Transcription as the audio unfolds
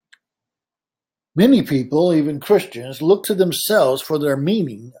Many people, even Christians, look to themselves for their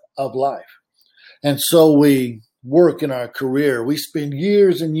meaning of life. And so we work in our career. We spend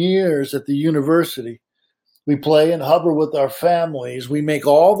years and years at the university. We play and hover with our families. We make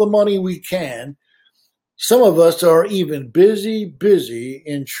all the money we can. Some of us are even busy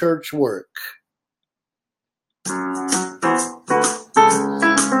in church work.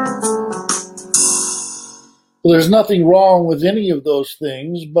 Well, there's nothing wrong with any of those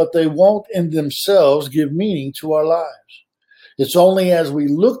things, but they won't in themselves give meaning to our lives. It's only as we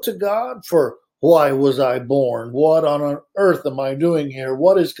look to God for why was I born? What on earth am I doing here?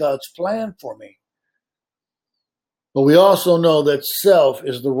 What is God's plan for me? But we also know that self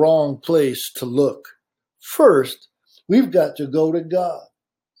is the wrong place to look. First, we've got to go to God.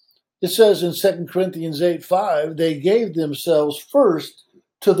 It says in 2 Corinthians 8:5, they gave themselves first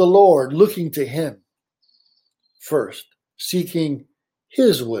to the Lord, looking to Him first, seeking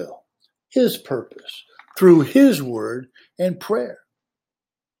His will, His purpose, through His word and prayer.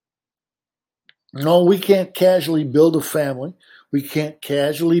 No, we can't casually build a family. We can't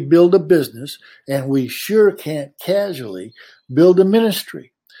casually build a business, and we sure can't casually build a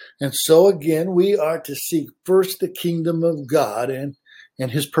ministry. And so again, we are to seek first the kingdom of God and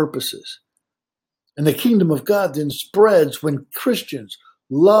His purposes. And the kingdom of God then spreads when Christians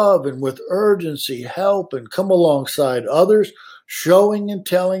love and with urgency help and come alongside others, showing and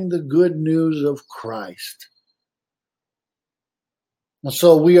telling the good news of Christ. And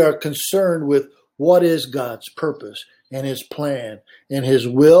so we are concerned with what is God's purpose and His plan and His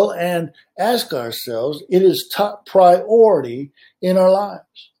will, and ask ourselves, it is top priority in our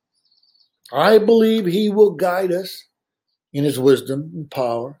lives. I believe He will guide us in His wisdom and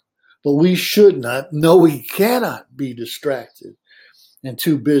power, but we should not, no, we cannot be distracted and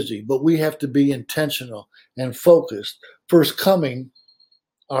too busy, but we have to be intentional and focused, first coming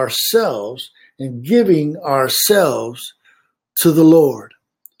ourselves and giving ourselves to the Lord.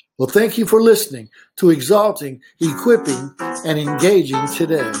 Well, thank you for listening to Exalting, Equipping, and Engaging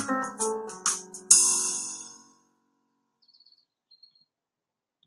today.